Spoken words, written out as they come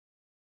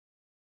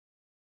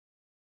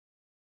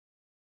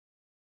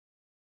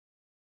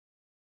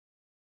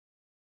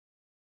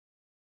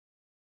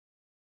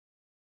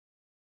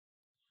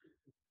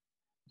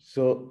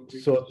So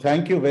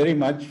thank you very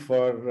much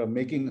for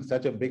making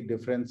such a big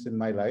difference in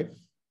my life.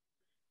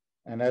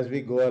 And as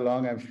we go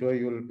along, I'm sure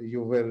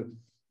you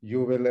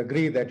will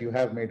agree that you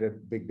have made a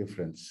big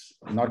difference,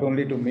 not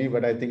only to me,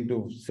 but I think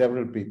to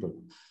several people.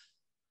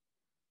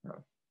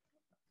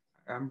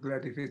 I'm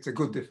glad if it's a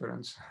good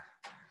difference.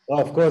 Oh,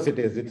 of course it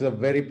is. It's a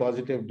very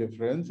positive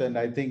difference. And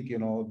I think,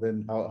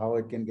 then how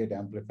it can get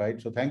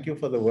amplified. So thank you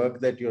for the work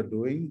that you're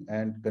doing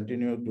and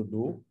continue to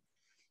do,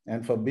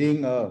 and for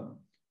being a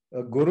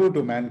guru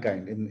to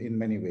mankind in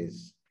many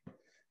ways.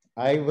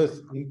 I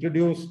was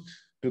introduced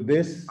to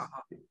this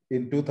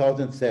in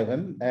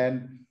 2007,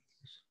 and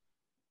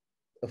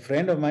a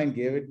friend of mine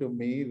gave it to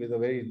me with a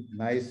very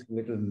nice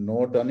little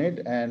note on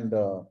it. And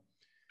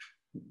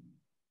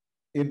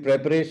in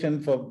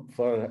preparation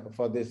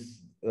for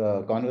this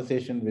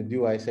conversation with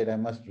you, I said I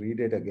must read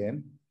it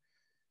again.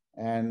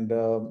 And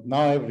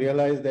now I've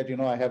realized that,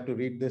 I have to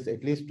read this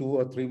at least 2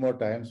 or 3 more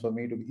times for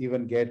me to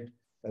even get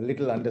a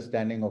little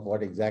understanding of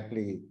what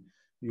exactly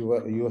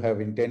you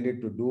have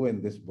intended to do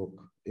in this book.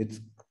 It's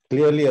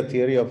clearly a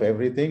theory of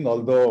everything,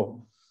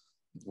 although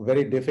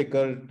very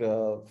difficult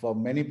for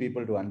many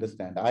people to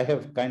understand. I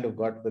have kind of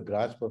got the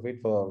grasp of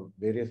it for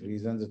various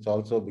reasons. It's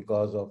also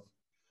because of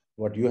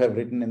what you have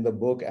written in the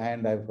book,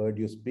 and I've heard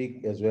you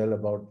speak as well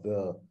about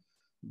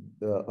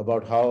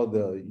about how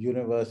the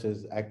universe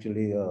is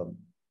actually a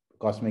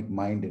cosmic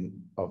mind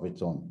of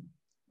its own.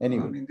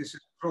 Anyway. I mean, this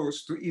is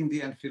close to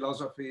Indian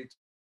philosophy.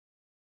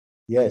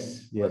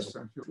 Yes, yes.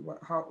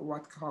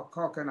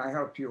 How can I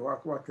help you?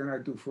 What can I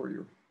do for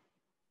you?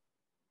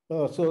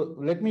 So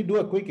let me do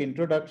a quick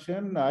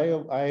introduction.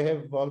 I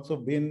have also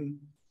been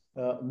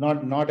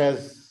not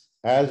as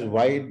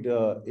wide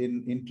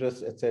in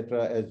interest,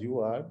 etc., as you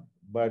are,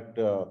 but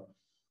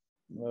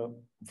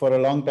for a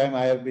long time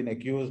I have been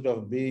accused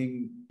of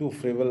being too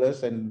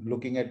frivolous and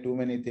looking at too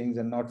many things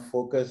and not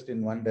focused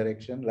in one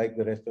direction like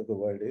the rest of the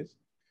world is.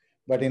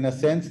 But in a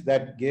sense,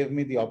 that gave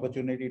me the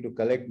opportunity to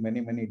collect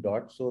many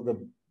dots. So the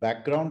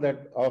background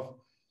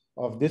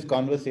of this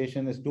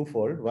conversation is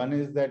twofold. One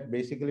is that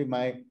basically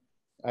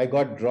I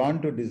got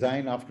drawn to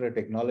design after a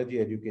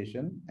technology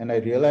education, and I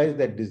realized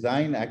that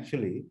design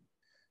actually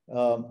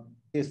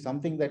is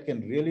something that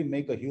can really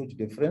make a huge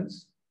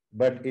difference,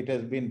 but it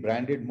has been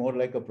branded more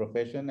like a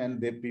profession, and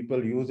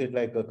people use it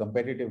like a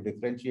competitive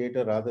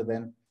differentiator rather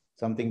than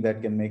something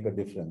that can make a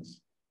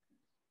difference.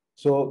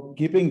 So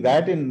keeping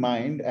that in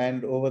mind,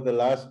 and over the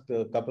last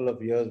couple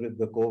of years with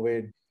the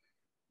COVID,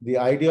 the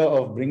idea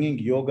of bringing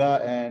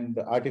yoga and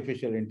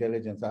artificial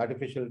intelligence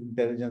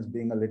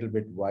being a little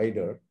bit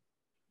wider.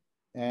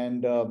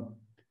 And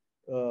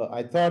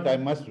I thought I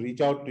must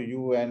reach out to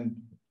you and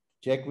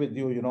check with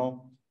you,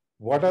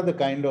 what are the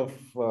kind of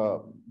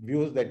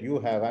views that you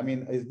have? I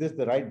mean, is this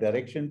the right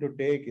direction to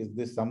take? Is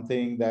this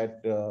something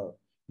that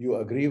you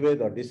agree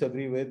with or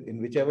disagree with?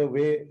 In whichever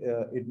way,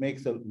 it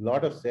makes a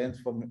lot of sense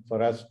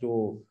for us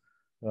to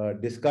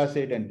discuss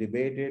it and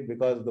debate it,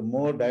 because the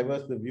more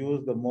diverse the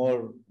views, the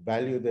more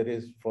value there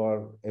is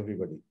for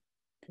everybody.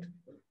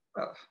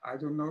 Well, I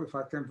don't know if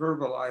I can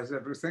verbalize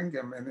everything.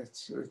 I mean,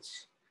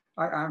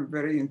 I'm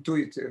very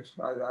intuitive.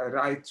 I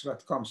write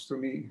what comes to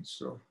me.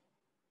 So,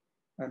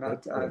 and I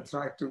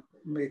try to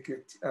make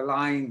it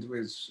aligned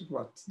with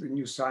what the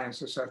new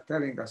sciences are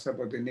telling us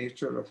about the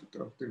nature of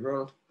the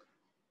world.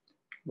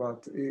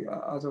 But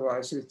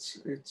otherwise,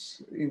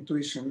 it's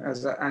intuition,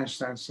 as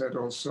Einstein said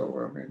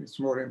also. I mean, it's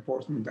more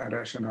important than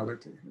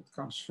rationality. It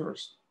comes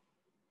first.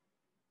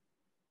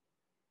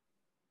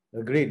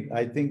 Agreed.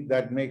 I think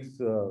that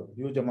makes a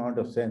huge amount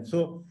of sense.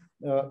 So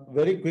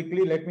very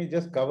quickly, let me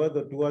just cover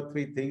the 2 or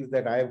 3 things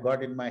that I have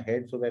got in my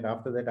head, so that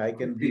after that I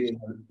can be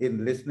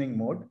in listening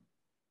mode.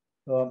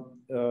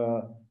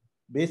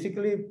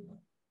 Basically,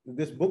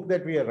 this book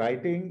that we are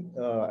writing,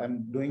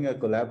 I'm doing a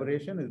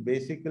collaboration, is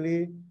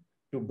basically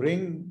to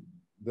bring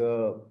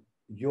the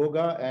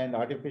yoga and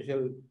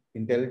artificial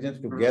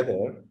intelligence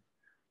together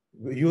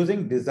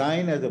using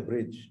design as a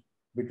bridge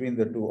between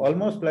the two.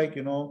 Almost like,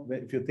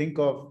 if you think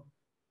of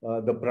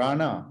the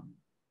Prana,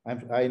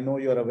 I know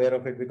you're aware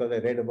of it because I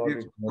read about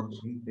it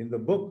in the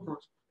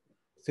book.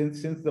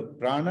 Since the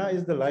Prana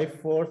is the life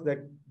force that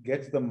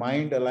gets the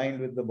mind aligned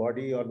with the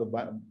body, or the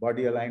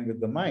body aligned with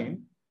the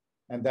mind,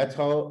 and that's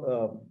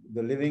how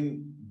the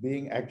living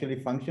being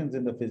actually functions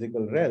in the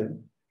physical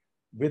realm.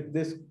 With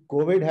this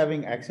COVID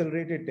having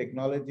accelerated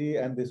technology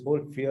and this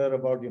whole fear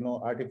about,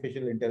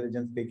 artificial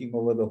intelligence taking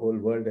over the whole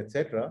world,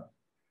 etc.,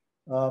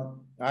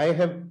 I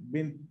have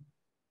been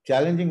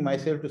challenging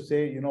myself to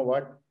say,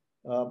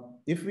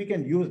 if we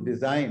can use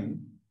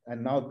design,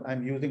 and now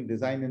I'm using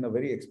design in a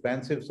very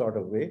expansive sort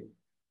of way,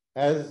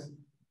 as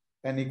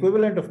an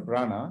equivalent of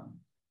Prana,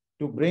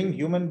 to bring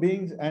human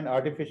beings and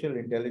artificial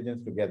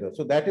intelligence together.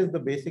 So that is the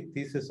basic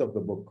thesis of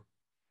the book.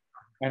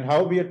 And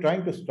how we are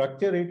trying to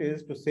structure it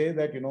is to say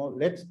that,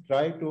 let's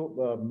try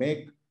to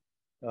make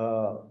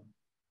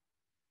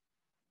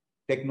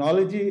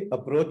technology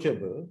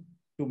approachable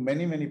to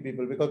many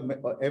people, because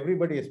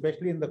everybody,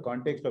 especially in the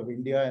context of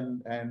India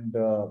and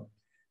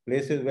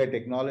places where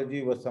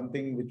technology was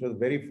something which was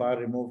very far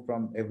removed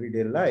from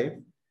everyday life,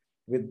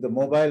 with the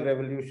mobile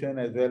revolution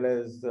as well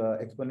as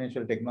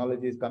exponential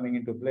technologies coming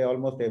into play,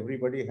 almost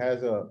everybody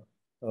has a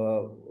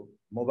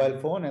mobile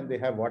phone and they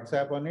have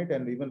WhatsApp on it.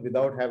 And even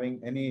without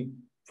having any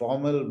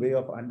formal way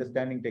of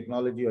understanding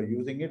technology or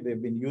using it,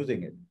 they've been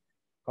using it.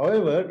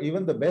 However,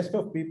 even the best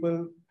of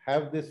people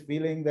have this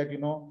feeling that,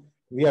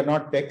 we are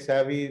not tech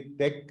savvy.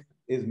 Tech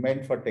is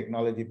meant for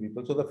technology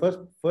people. So the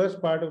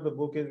first part of the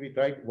book is we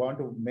want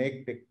to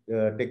make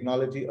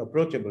technology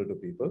approachable to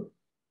people.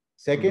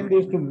 Second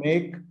is to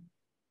make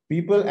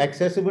people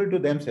accessible to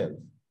themselves,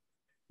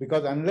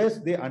 because unless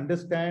they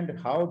understand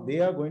how they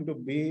are going to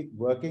be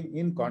working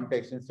in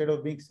context instead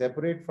of being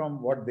separate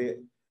from what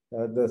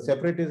the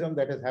separatism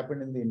that has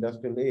happened in the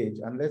industrial age,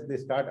 unless they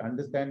start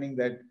understanding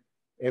that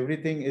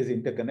everything is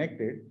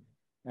interconnected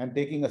and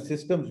taking a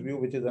systems view,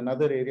 which is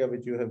another area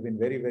which you have been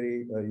very,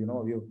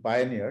 you've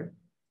pioneered.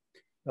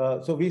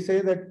 So we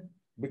say that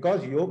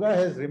because yoga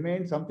has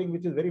remained something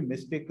which is very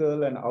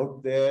mystical and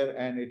out there,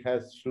 and it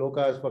has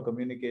shlokas for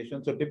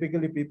communication. So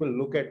typically people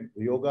look at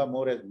yoga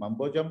more as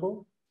mumbo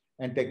jumbo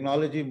and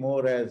technology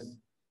more as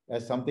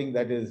something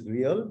that is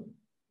real,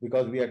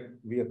 because we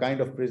are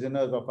kind of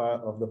prisoners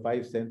of the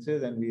five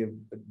senses, and we have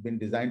been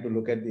designed to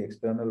look at the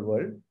external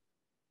world.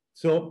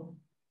 So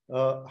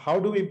how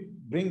do we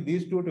bring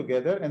these two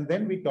together? And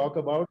then we talk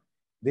about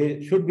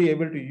they should be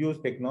able to use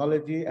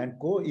technology and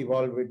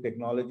co-evolve with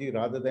technology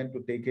rather than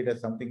to take it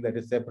as something that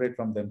is separate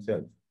from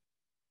themselves.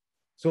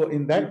 So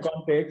in that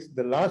context,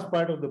 the last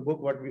part of the book,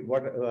 what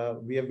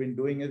we have been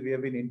doing is we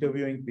have been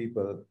interviewing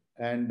people.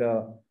 And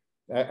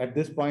at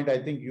this point, I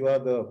think you are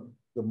the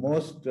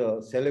most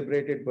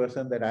celebrated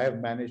person that I have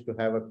managed to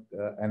have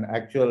an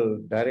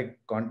actual direct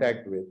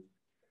contact with.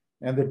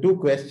 And the two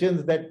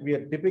questions that we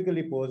are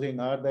typically posing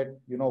are that,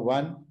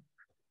 one,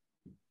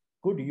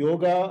 could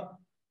yoga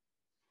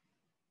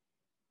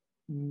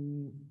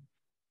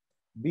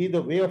be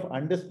the way of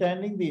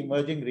understanding the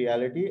emerging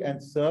reality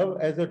and serve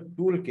as a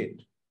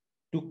toolkit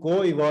to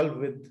co-evolve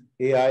with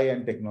AI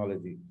and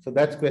technology? So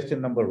that's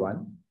question number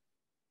one.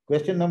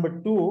 Question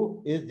number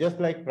two is just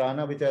like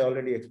Prana, which I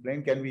already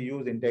explained. Can we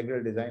use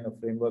integral design of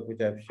framework,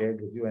 which I've shared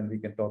with you, and we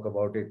can talk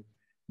about it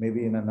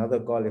maybe in another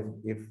call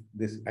if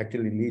this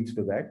actually leads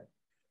to that.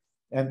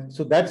 And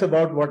so that's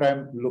about what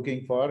I'm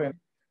looking for. And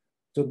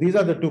so these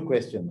are the two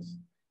questions.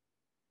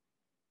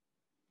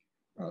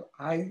 Well,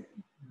 I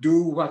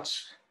do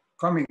what's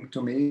coming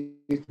to me,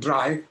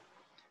 drive.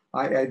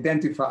 I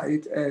identify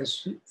it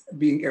as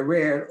being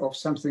aware of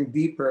something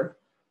deeper,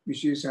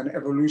 which is an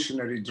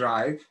evolutionary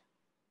drive,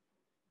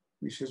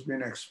 which has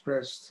been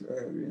expressed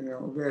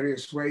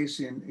various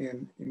ways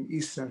in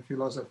Eastern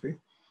philosophy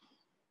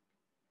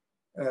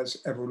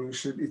as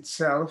evolution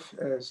itself,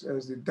 as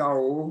the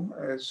Tao,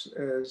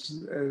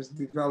 as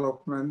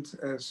development,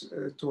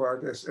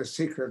 toward a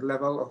sacred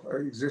level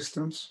of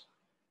existence.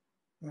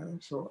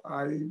 So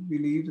I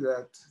believe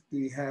that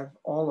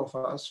all of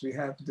us, we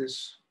have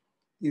this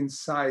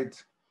inside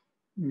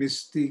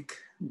mystique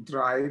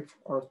drive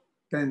or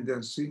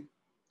tendency,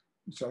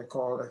 which I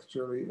call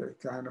actually a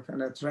kind of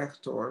an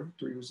attractor,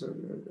 to use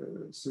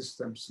a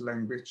systems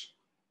language,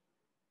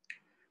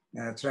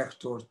 an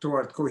attractor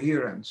toward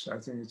coherence. I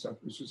think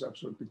which is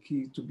absolutely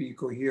key to be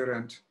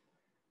coherent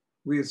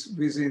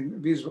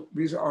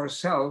with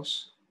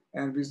ourselves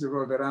and with the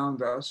world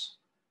around us.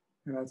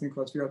 And I think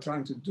what we are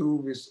trying to do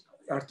with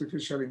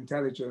artificial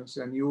intelligence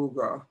and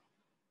yoga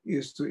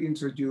is to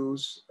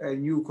introduce a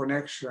new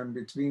connection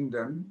between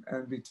them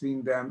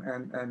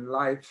and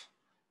life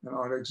and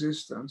our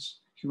existence,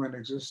 human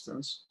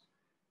existence,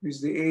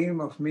 with the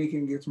aim of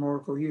making it more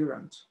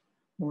coherent,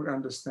 more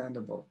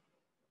understandable.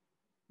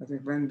 I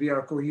think when we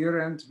are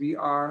coherent, we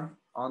are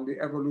on the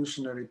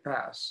evolutionary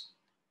path.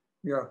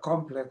 We are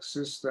complex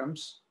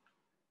systems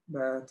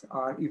that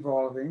are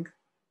evolving.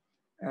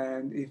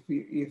 And if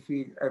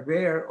we are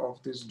aware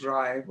of this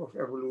drive of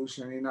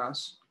evolution in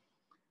us,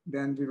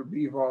 then we'll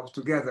evolve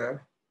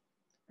together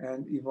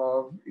and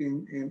evolve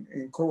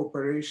in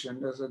cooperation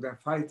rather than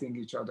fighting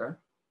each other.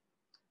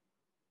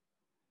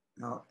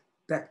 Now,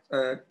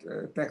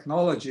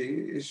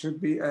 technology should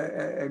be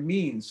a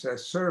means, a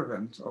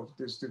servant of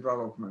this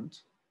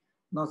development,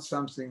 not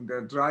something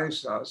that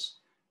drives us.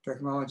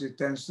 Technology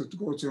tends to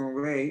go to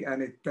a way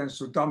and it tends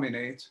to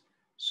dominate.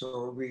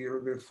 So we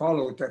will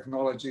follow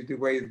technology the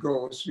way it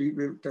goes.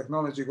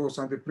 Technology goes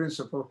on the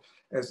principle,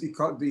 as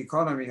the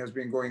economy has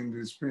been going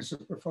this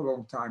principle for a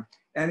long time.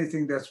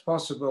 Anything that's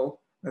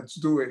possible, let's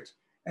do it.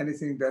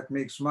 Anything that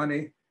makes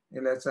money,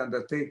 let's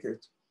undertake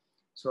it.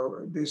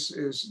 So this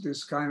is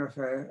this kind of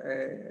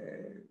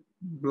a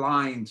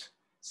blind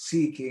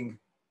seeking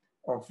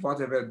of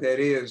whatever there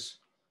is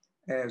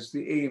as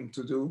the aim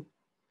to do.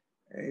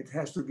 It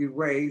has to give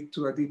way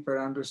to a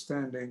deeper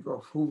understanding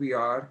of who we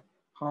are,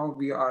 how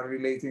we are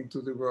relating to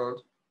the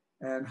world,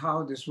 and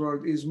how this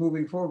world is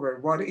moving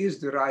forward. What is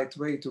the right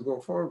way to go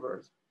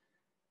forward?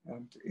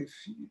 And if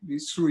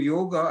through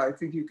yoga, I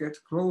think you get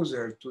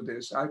closer to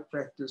this. I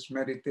practice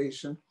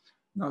meditation,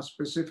 not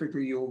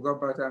specifically yoga,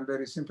 but I'm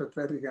very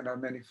sympathetic and I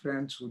have many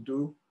friends who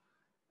do.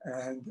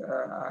 And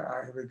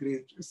I have a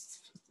great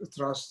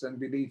trust and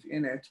belief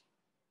in it.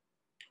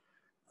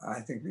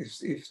 I think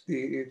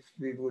if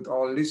we would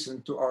all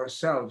listen to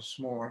ourselves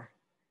more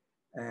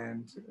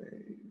and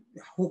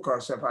hook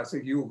ourselves, I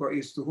think yoga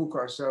is to hook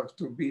ourselves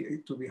to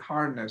be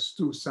harnessed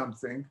to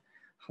something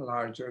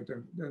larger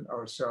than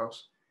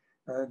ourselves.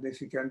 And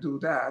if we can do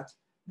that,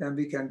 then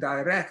we can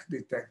direct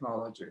the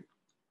technology.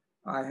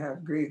 I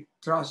have great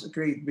trust,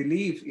 great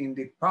belief in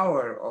the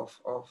power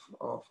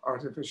of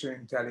artificial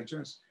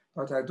intelligence,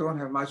 but I don't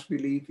have much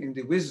belief in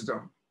the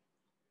wisdom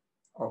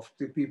of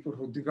the people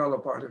who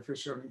develop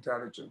artificial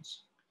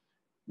intelligence.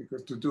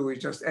 Because to do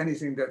just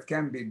anything that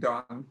can be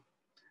done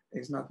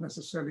is not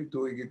necessarily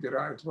doing it the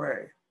right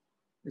way.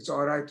 It's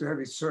all right to have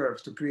it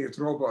serve, to create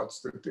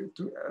robots,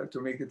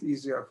 to make it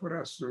easier for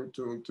us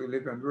to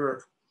live and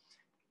work,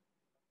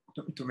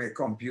 to make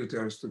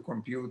computers, to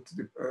compute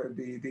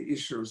the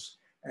issues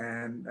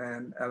and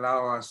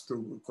allow us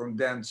to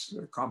condense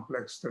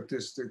complex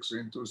statistics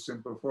into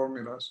simple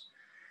formulas.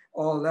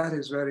 All that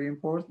is very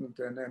important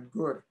and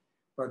good,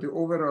 but the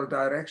overall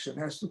direction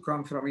has to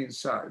come from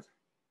inside,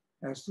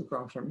 has to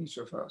come from each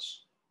of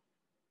us,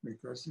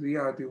 because we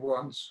are the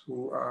ones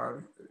who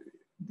are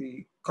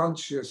the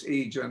conscious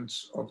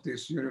agents of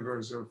this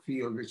universal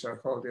field, which I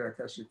call the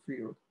Akashic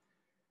field.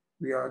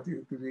 We are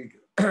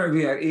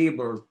we are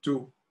able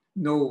to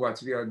know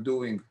what we are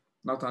doing,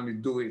 not only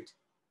do it,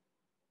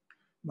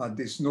 but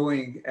this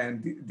knowing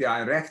and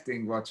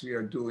directing what we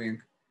are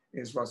doing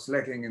is what's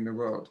lacking in the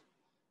world.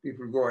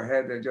 People go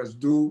ahead and just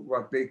do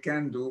what they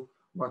can do,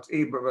 what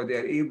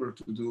they're able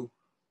to do,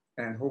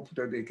 and hope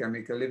that they can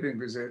make a living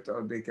with it,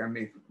 or they can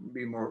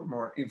be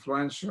more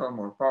influential,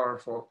 more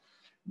powerful,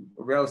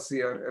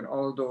 wealthier, and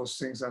all those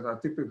things that are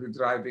typically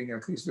driving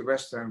at least the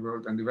Western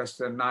world and the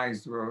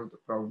westernized world,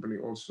 probably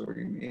also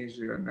in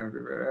Asia and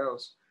everywhere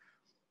else.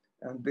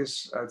 And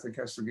this, I think,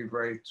 has to give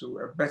way to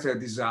a better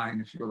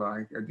design, if you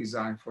like, a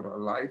design for our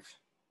life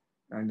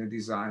and a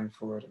design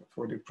for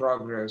the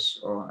progress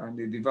and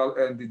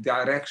the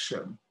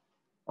direction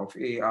of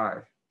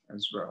AI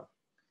as well.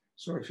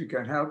 So if you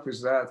can help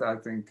with that, I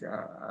think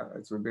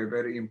it will be a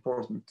very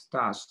important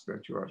task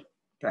that you are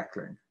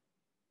tackling.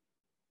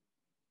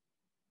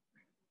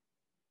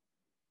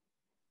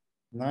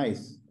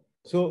 Nice.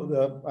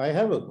 So I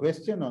have a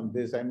question on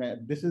this. I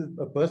mean, this is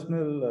a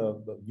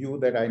personal view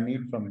that I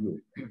need from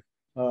you.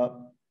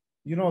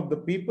 You know, the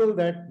people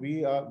that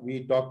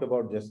we talked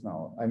about just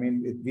now, I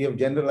mean, we have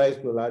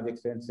generalized to a large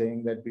extent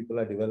saying that people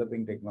are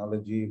developing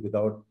technology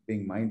without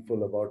being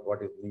mindful about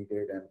what is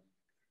needed and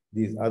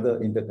these other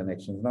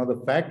interconnections. Now,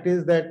 the fact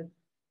is that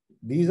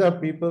these are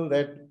people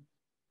that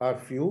are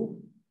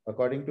few,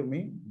 according to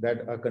me,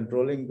 that are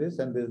controlling this,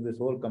 and there's this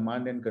whole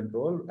command and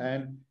control.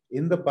 And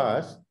in the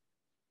past,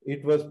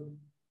 it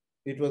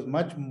was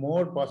much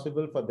more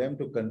possible for them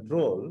to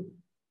control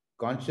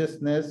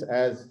consciousness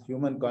as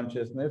human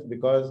consciousness,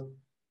 because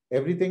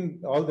everything,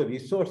 all the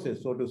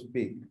resources, so to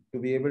speak, to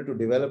be able to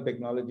develop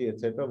technology,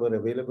 etc., were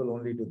available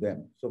only to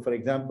them. So, for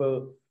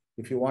example,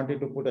 if you wanted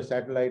to put a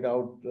satellite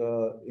out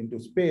into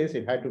space,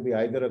 it had to be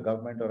either a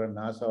government or a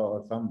NASA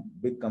or some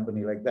big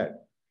company like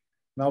that.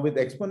 Now, with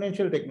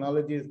exponential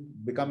technologies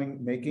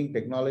making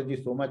technology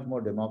so much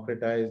more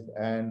democratized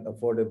and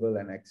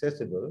affordable and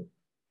accessible,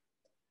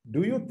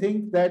 do you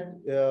think that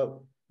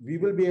we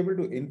will be able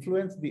to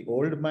influence the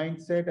old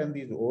mindset and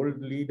these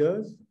old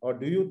leaders? Or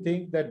do you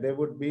think that there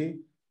would be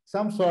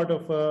some sort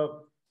of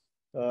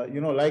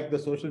you know, like the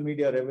social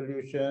media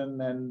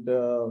revolution and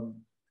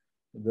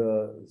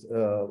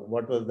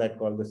what was that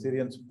called, the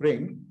Syrian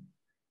Spring?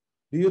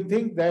 Do you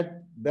think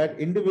that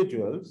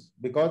individuals,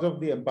 because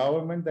of the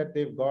empowerment that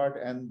they've got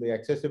and the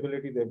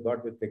accessibility they've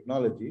got with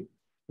technology,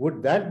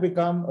 would that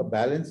become a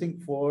balancing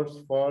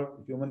force for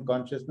human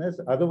consciousness?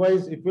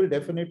 Otherwise, it will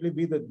definitely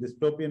be the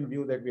dystopian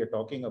view that we are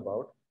talking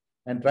about,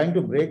 and trying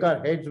to break our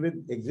heads with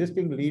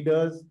existing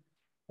leaders.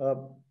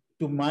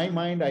 To my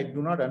mind, I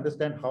do not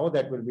understand how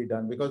that will be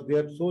done, because they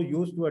are so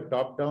used to a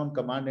top-down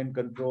command and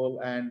control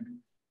and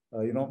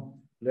you know,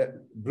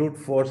 brute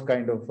force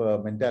kind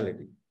of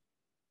mentality.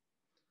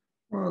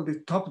 Well, the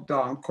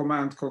top-down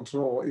command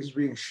control is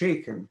being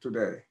shaken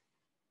today.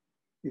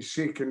 It's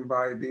shaken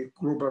by the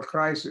global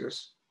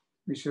crisis,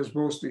 which has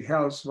both the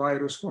health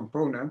virus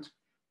component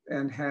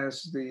and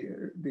has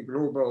the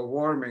global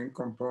warming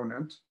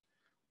component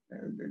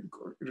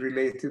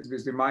related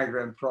with the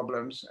migrant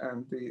problems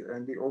and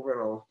the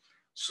overall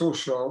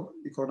social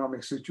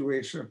economic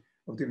situation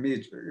of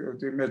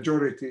the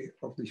majority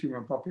of the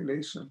human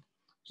population,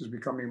 which is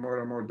becoming more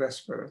and more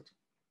desperate.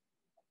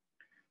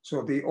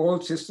 So the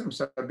old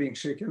systems are being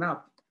shaken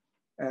up,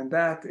 and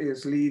that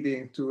is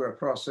leading to a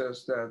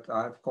process that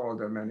I've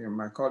called, and many of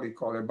my colleagues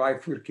call a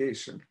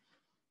bifurcation,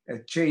 a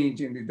change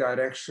in the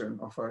direction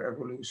of our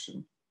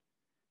evolution.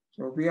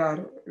 So we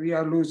are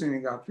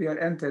loosening up. We are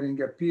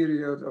entering a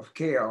period of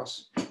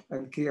chaos,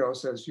 and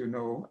chaos, as you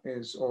know,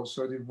 is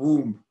also the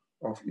womb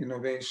of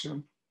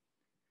innovation.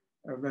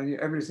 When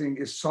everything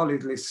is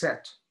solidly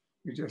set,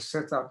 you just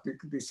set up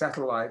the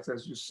satellite,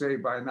 as you say,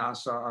 by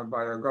NASA or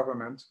by a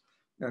government,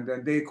 and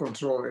then they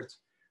control it.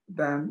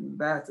 then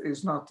that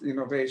is not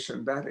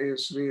innovation. That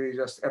is really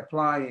just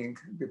applying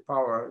the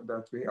power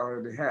that we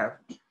already have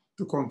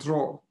to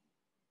control.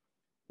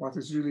 What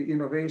is really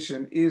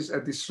innovation is a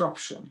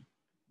disruption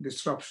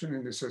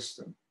in the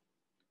system.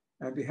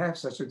 And we have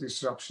such a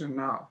disruption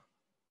now.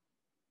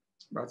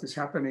 What is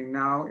happening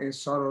now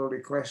is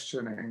thoroughly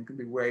questioning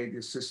the way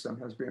the system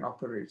has been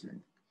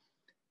operating.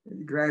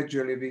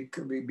 Gradually, we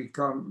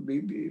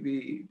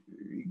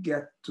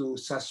get to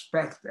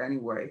suspect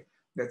anyway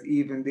that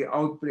even the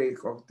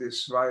outbreak of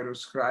this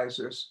virus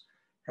crisis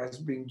has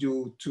been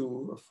due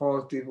to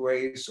faulty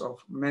ways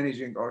of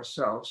managing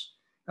ourselves,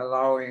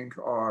 allowing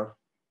our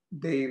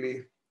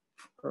daily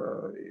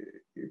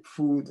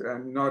food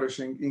and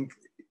nourishing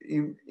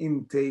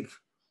intake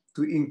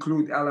to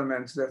include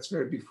elements that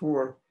were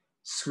before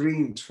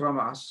screened from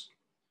us.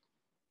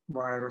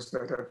 Virus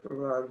that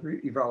have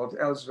evolved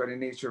elsewhere in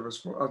nature was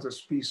for other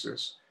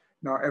species.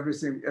 Now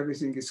everything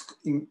is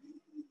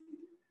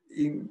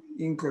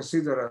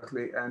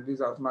inconsiderately and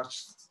without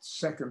much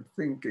second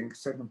thinking,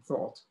 second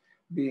thought,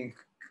 being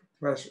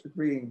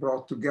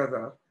brought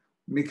together,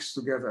 mixed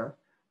together,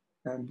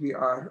 and we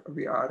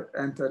are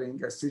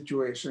entering a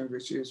situation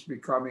which is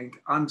becoming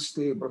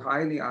unstable,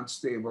 highly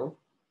unstable,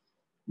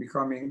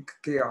 becoming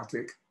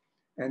chaotic.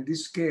 And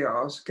this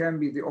chaos can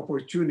be the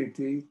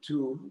opportunity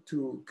to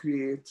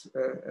create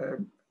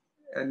the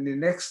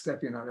next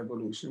step in our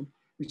evolution,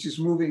 which is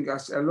moving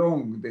us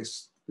along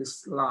this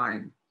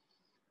line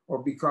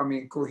of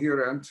becoming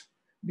coherent,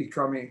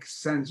 becoming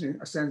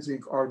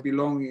sensing our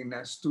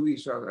belongingness to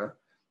each other,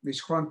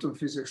 which quantum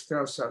physics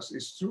tells us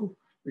is true,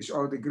 which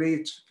all the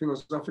great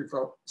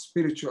philosophical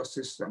spiritual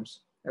systems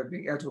have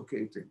been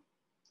advocating.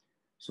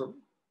 So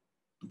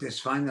this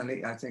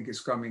finally, I think, is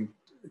coming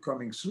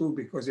through,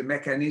 because the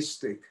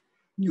mechanistic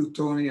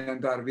Newtonian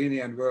and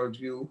Darwinian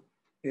worldview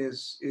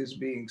is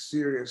being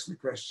seriously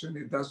questioned.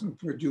 It doesn't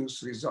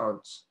produce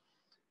results.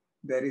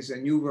 There is a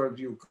new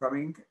worldview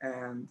coming,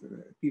 and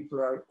people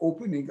are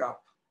opening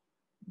up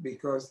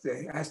because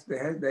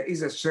there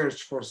is a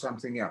search for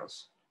something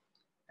else.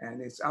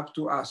 And it's up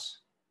to us,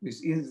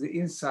 with the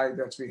insight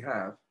that we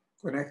have,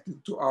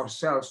 connected to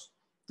ourselves,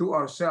 to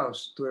our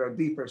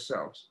deeper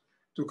selves,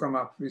 to come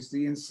up with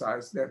the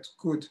insights that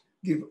could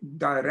give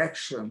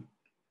direction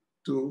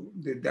to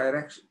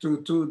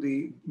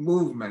the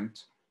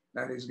movement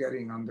that is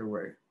getting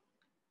underway.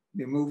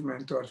 The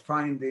movement toward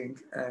finding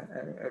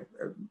a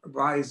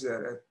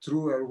wiser, a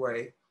truer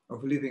way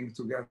of living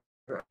together,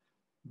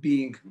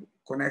 being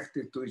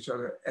connected to each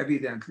other,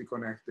 evidently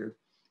connected,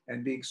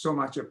 and being so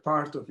much a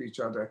part of each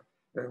other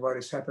that what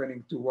is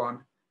happening to one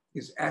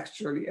is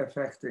actually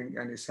affecting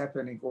and is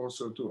happening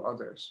also to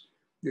others.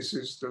 This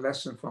is the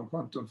lesson from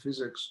quantum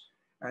physics,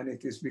 and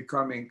it is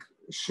becoming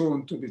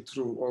shown to be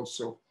true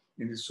also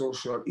in the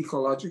social,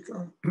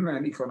 ecological,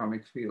 and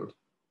economic field.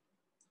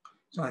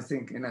 So I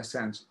think, in a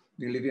sense,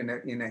 we live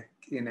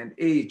in an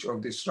age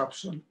of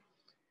disruption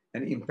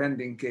and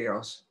impending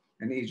chaos,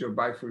 an age of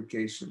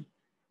bifurcation,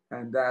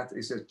 and that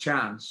is a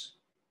chance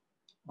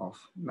of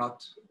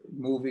not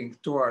moving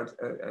toward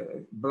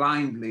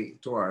blindly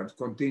toward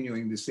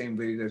continuing the same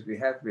way that we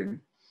have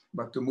been,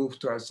 but to move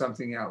towards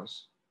something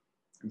else,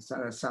 and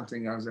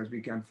something else that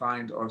we can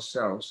find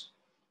ourselves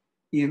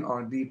in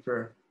our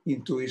deeper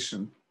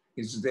intuition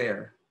is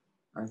there.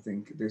 I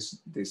think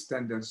this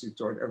tendency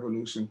toward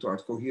evolution, toward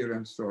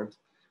coherence,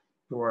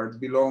 toward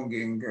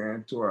belonging,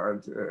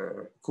 toward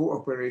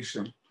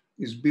cooperation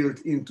is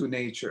built into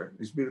nature,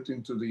 is built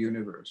into the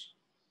universe.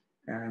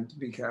 And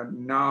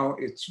now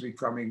it's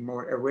becoming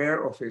more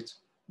aware of it,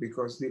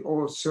 because the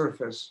old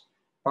surface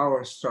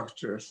power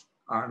structures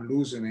are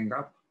loosening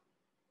up.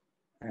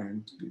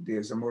 And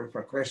there's a more of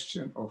a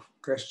questioning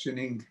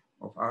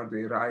of are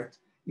they right?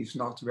 If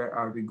not, where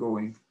are we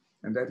going?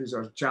 And that is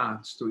our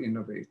chance to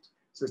innovate.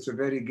 So it's a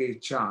very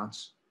great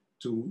chance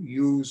to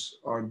use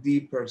our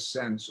deeper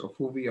sense of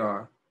who we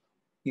are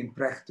in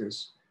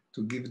practice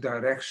to give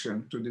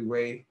direction to the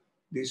way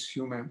this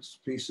human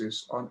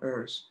species on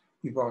Earth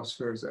evolves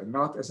further,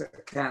 not as a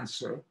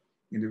cancer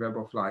in the web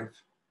of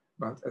life,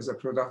 but as a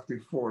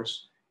productive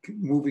force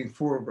moving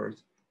forward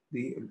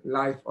the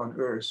life on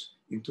Earth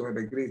into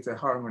a greater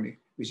harmony,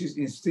 which is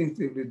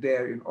instinctively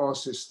there in all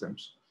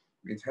systems.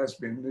 It has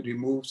been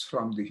removed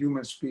from the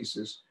human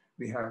species.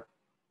 We have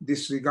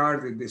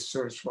disregarded this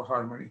search for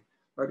harmony,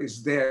 but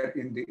it's there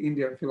in the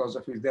Indian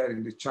philosophy, there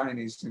in the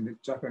Chinese, in the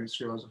Japanese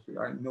philosophy,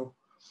 I know.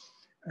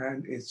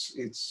 And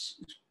it's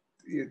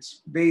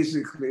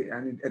basically,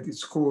 and at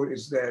its core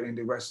is there in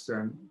the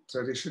Western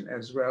tradition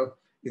as well.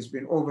 It's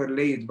been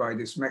overlaid by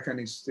this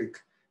mechanistic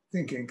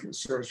thinking,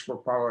 search for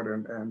power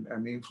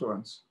and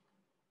influence.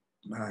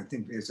 I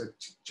think there's a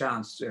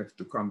chance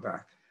to come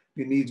back.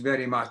 We need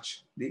very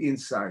much the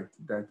insight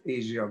that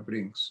Asia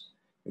brings,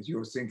 that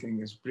your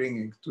thinking is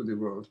bringing to the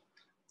world,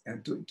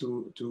 and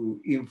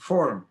to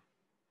inform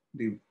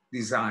the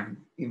design,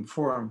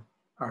 inform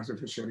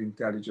artificial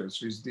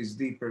intelligence with this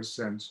deeper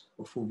sense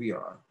of who we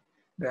are.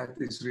 That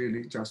is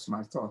really just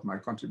my thought, my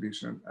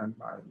contribution, and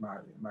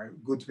my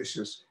good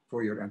wishes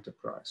for your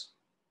enterprise.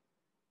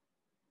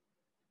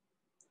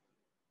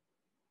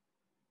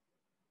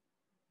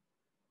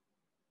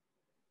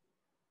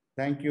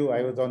 Thank you.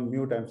 I was on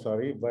mute, I'm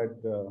sorry, but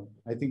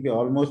I think we're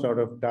almost out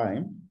of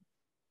time.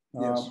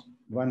 Yes.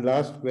 One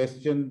last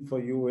question for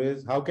you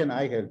is, how can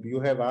I help? You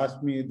have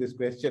asked me this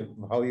question,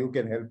 how you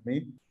can help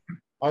me.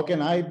 How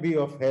can I be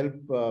of help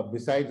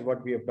besides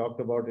what we have talked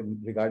about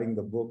regarding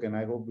the book? And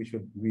I hope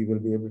we will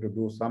be able to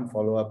do some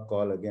follow-up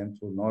call again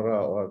through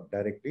Nora or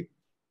directly.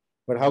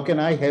 But how can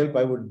I help?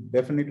 I would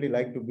definitely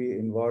like to be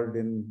involved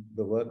in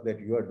the work that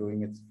you are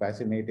doing. It's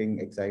fascinating,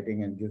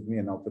 exciting, and gives me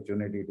an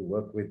opportunity to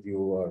work with you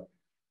or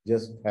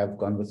just have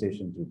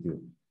conversations with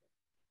you.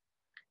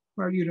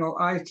 Well, you know,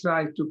 I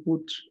try to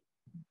put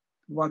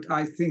what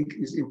I think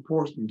is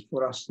important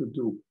for us to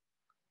do,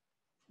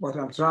 what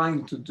I'm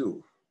trying to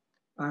do.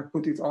 I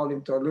put it all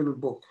into a little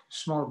book,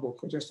 small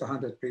book, just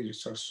 100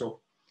 pages or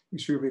so,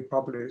 which will be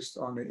published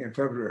only in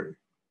February.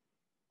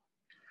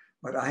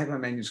 But I have a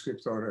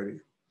manuscript already.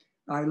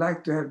 I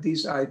like to have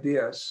these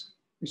ideas,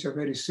 which are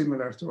very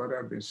similar to what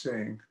I've been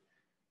saying,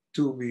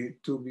 to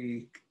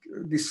be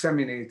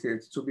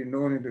disseminated, to be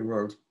known in the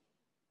world.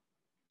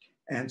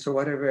 And so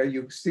whatever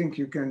you think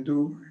you can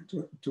do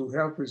to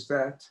help with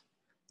that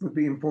would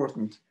be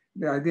important.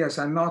 The ideas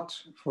are not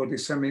for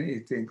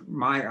disseminating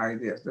my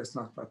ideas, that's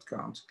not what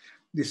counts.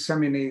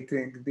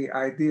 Disseminating the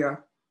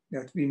idea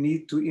that we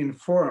need to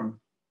inform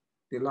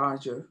the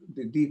larger,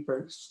 the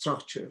deeper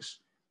structures,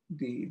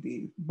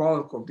 the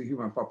bulk of the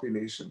human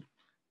population,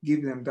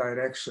 give them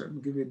direction,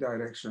 give it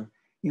direction,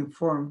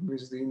 inform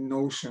with the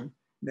notion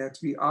that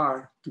we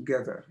are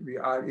together, we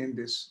are in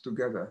this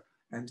together,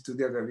 and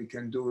together we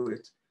can do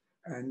it.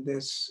 And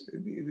this,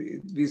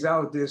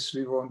 without this,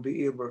 we won't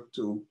be able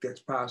to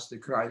get past the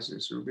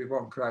crisis. There will be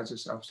one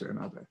crisis after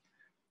another.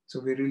 So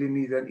we really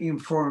need an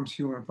informed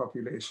human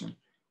population.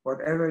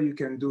 Whatever you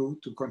can do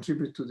to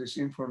contribute to this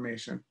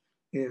information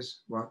is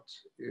what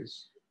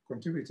is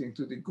contributing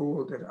to the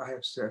goal that I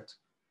have set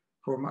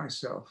for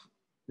myself,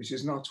 which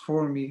is not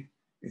for me,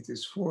 it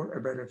is for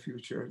a better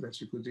future that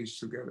we could reach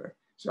together.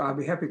 So I'll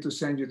be happy to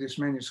send you this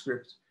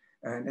manuscript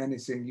and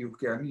anything you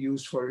can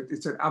use for it.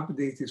 It's an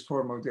updated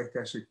form of the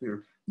Akashic field,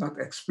 not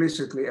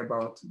explicitly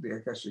about the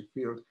Akashic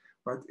field,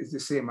 but it's the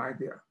same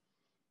idea.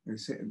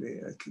 It's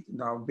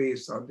now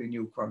based on the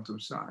new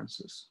quantum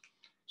sciences.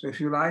 So if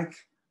you like,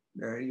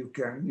 you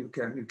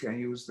can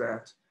use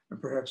that.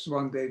 And perhaps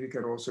one day we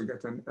can also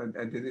get an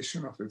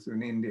edition of it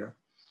in India,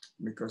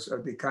 because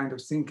the kind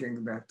of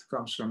thinking that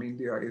comes from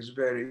India is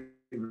very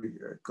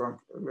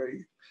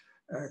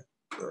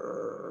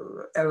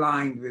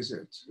aligned with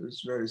it.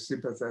 It's very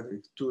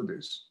sympathetic to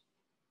this.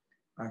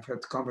 I've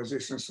had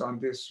conversations on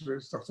this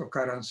with Dr.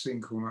 Karan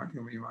Singh, whom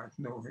you might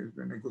know. He's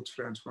been a good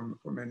friend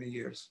for many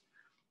years.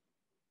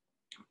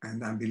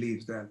 And I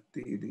believe that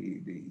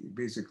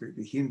basically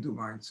the Hindu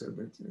mindset,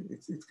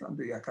 that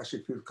the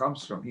Akashic field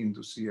comes from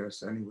Hindu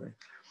seers anyway.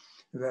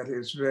 That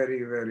is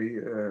very, very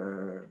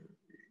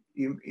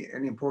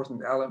an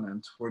important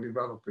element for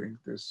developing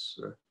this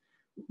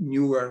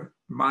newer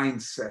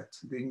mindset,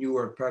 the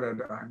newer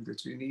paradigm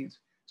that we need,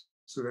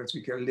 so that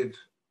we can live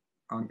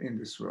in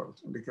this world,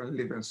 and we can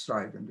live and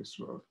thrive in this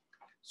world.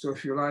 So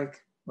if you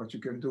like, what you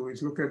can do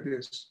is look at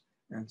this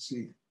and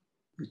see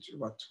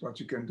what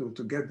you can do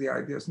to get the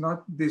ideas,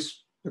 not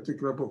this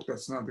particular book,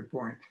 that's not the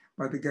point,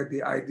 but to get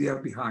the idea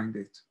behind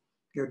it,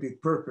 get the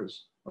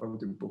purpose of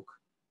the book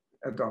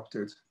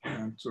adopted,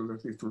 and so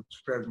that it will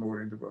spread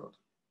more in the world.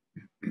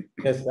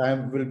 Yes, I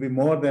will be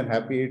more than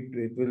happy.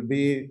 It will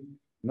be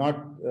not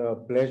a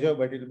pleasure,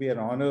 but it will be an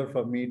honor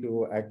for me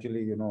to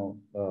actually,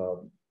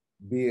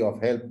 be of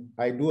help.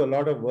 I do a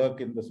lot of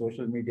work in the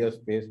social media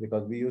space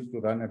because we used to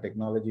run a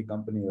technology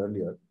company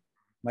earlier.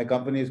 My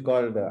company is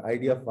called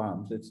Idea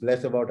Farms. It's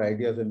less about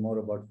ideas and more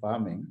about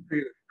farming.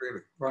 Really,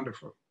 really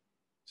wonderful.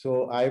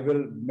 So I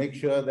will make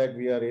sure that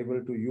we are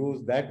able to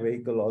use that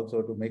vehicle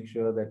also to make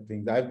sure that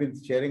things. I've been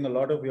sharing a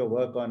lot of your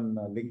work on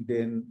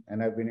LinkedIn,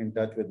 and I've been in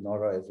touch with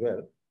Nora as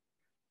well.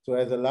 So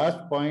as a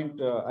last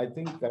point, I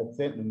think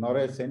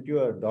Nora has sent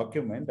you a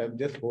document. I've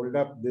just hold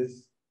up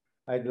this.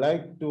 I'd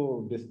like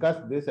to discuss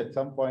this at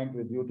some point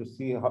with you to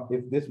see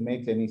if this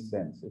makes any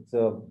sense. It's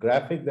a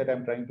graphic that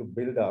I'm trying to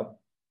build up,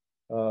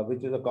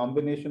 which is a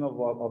combination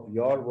of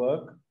your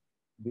work,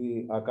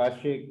 the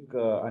Akashic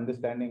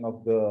understanding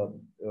of the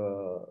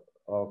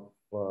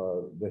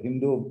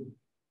Hindu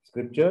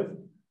scriptures,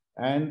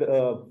 and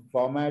a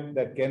format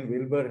that Ken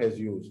Wilber has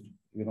used,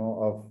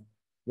 of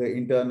the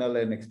internal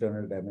and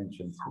external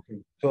dimensions.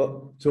 Okay.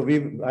 So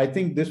I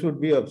think this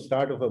would be a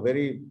start of a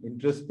very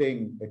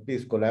interesting, at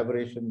least,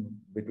 collaboration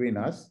between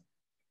us.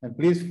 And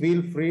please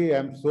feel free.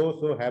 I'm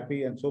so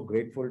happy and so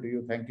grateful to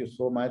you. Thank you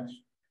so much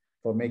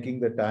for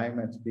making the time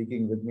and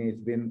speaking with me.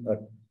 It's been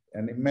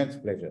an immense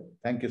pleasure.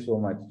 Thank you so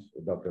much,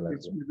 Dr. Laszlo.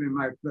 It's been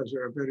my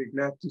pleasure. I'm very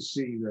glad to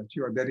see that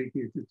you are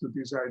dedicated to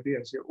these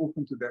ideas. You're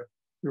open to that.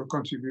 Your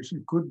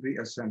contribution could be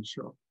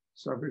essential.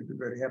 So I will be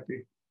very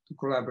happy to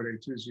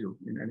collaborate with you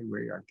in any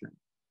way I can.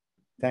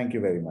 Thank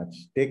you very much.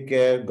 Take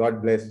care.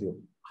 God bless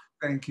you.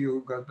 Thank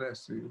you. God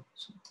bless you.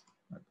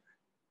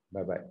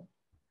 Bye-bye.